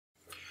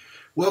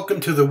Welcome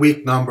to the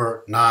week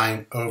number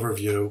 9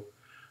 overview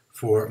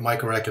for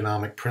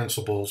microeconomic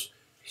principles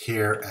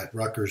here at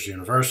Rutgers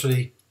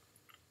University.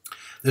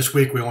 This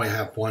week we only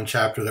have one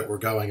chapter that we're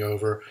going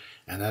over,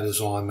 and that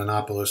is on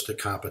monopolistic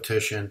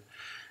competition.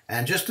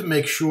 And just to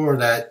make sure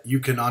that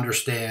you can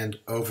understand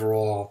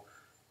overall,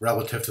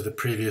 relative to the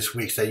previous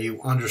weeks, that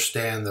you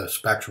understand the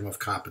spectrum of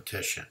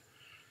competition,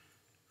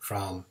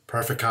 from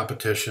perfect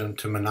competition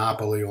to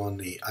monopoly on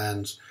the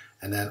ends,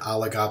 and then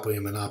oligopoly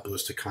and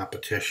monopolistic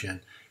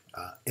competition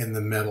in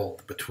the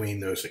middle between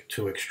those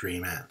two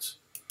extreme ends.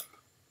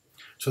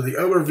 So the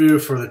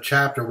overview for the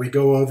chapter, we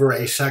go over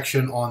a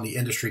section on the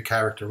industry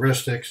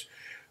characteristics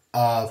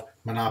of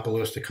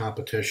monopolistic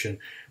competition.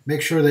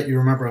 Make sure that you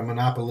remember a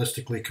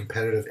monopolistically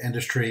competitive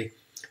industry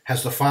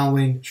has the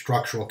following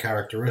structural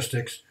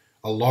characteristics: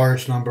 a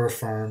large number of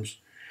firms,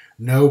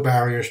 no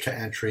barriers to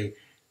entry,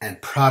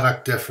 and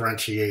product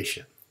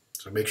differentiation.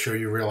 So make sure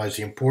you realize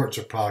the importance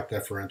of product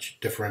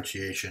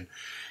differentiation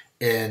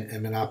in a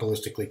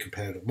monopolistically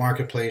competitive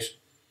marketplace.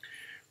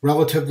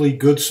 Relatively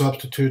good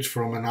substitutes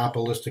for a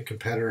monopolistic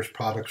competitor's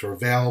products are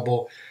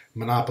available.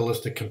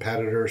 Monopolistic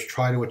competitors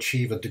try to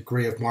achieve a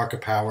degree of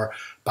market power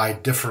by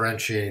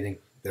differentiating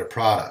their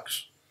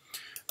products.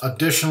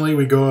 Additionally,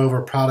 we go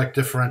over product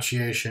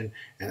differentiation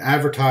and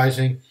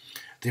advertising.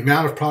 The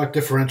amount of product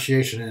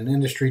differentiation in an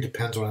industry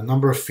depends on a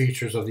number of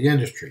features of the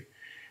industry.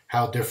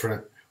 How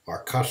different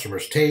are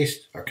customers'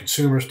 taste, are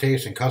consumers'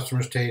 taste, and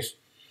customers' taste?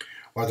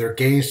 Are there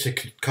gains to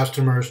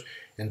customers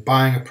in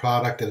buying a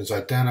product that is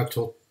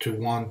identical to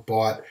one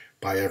bought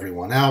by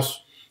everyone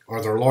else?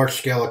 Are there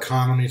large-scale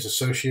economies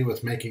associated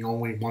with making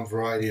only one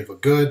variety of a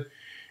good?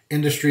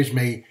 Industries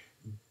may,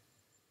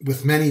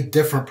 with many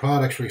different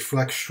products,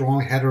 reflect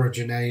strong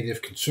heterogeneity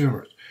of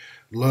consumers,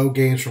 low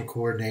gains from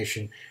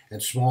coordination,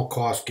 and small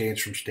cost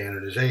gains from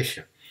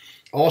standardization.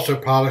 Also,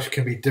 products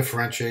can be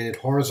differentiated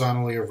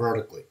horizontally or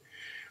vertically.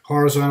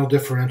 Horizontal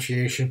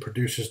differentiation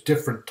produces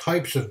different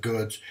types of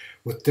goods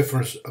with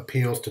different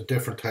appeals to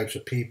different types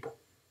of people.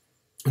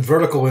 In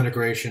vertical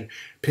integration,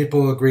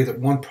 people agree that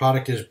one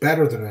product is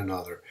better than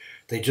another.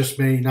 They just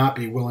may not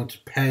be willing to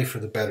pay for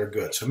the better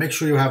good. So make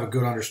sure you have a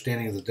good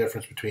understanding of the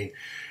difference between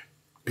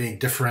being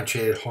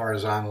differentiated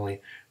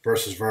horizontally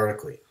versus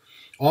vertically.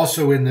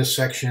 Also in this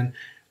section,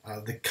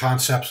 the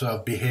concepts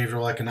of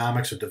behavioral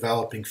economics, a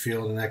developing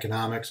field in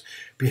economics.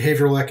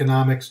 Behavioral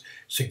economics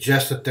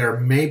suggests that there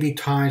may be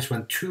times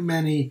when too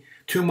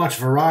much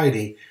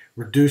variety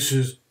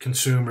reduces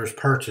consumers'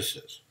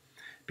 purchases.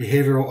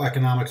 Behavioral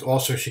economics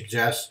also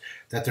suggests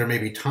that there may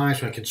be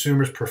times when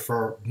consumers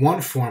prefer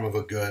one form of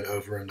a good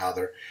over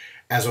another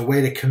as a way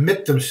to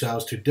commit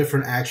themselves to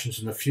different actions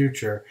in the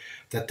future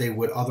that they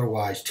would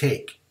otherwise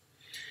take.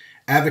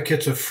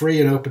 Advocates of free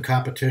and open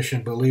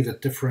competition believe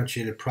that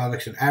differentiated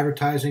products and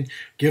advertising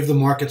give the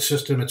market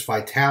system its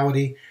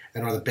vitality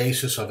and are the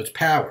basis of its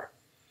power.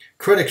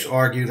 Critics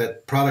argue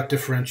that product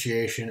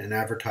differentiation and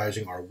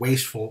advertising are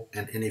wasteful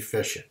and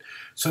inefficient.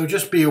 So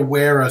just be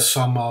aware of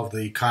some of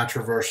the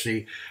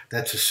controversy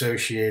that's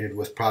associated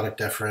with product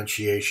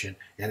differentiation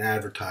and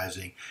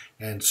advertising.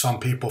 And some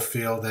people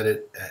feel that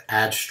it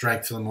adds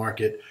strength to the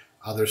market.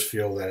 Others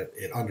feel that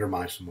it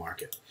undermines the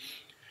market.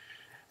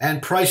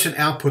 And price and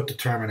output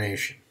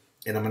determination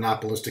in a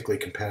monopolistically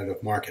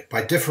competitive market.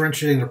 By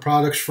differentiating their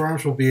products,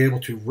 firms will be able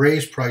to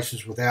raise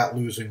prices without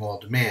losing all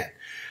demand.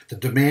 The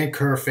demand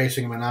curve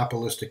facing a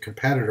monopolistic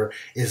competitor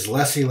is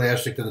less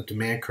elastic than the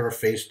demand curve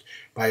faced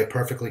by a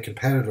perfectly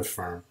competitive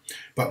firm,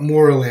 but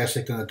more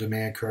elastic than the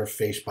demand curve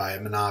faced by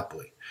a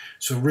monopoly.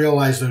 So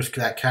realize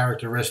that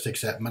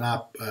characteristics that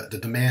the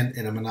demand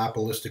in a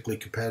monopolistically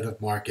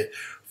competitive market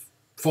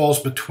falls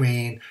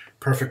between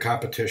perfect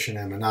competition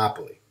and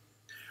monopoly.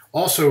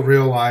 Also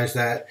realize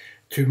that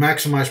to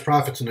maximize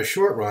profits in the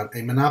short run, a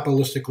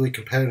monopolistically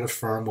competitive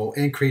firm will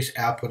increase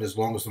output as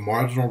long as the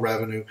marginal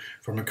revenue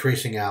from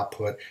increasing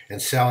output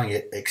and selling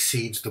it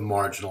exceeds the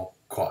marginal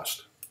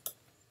cost.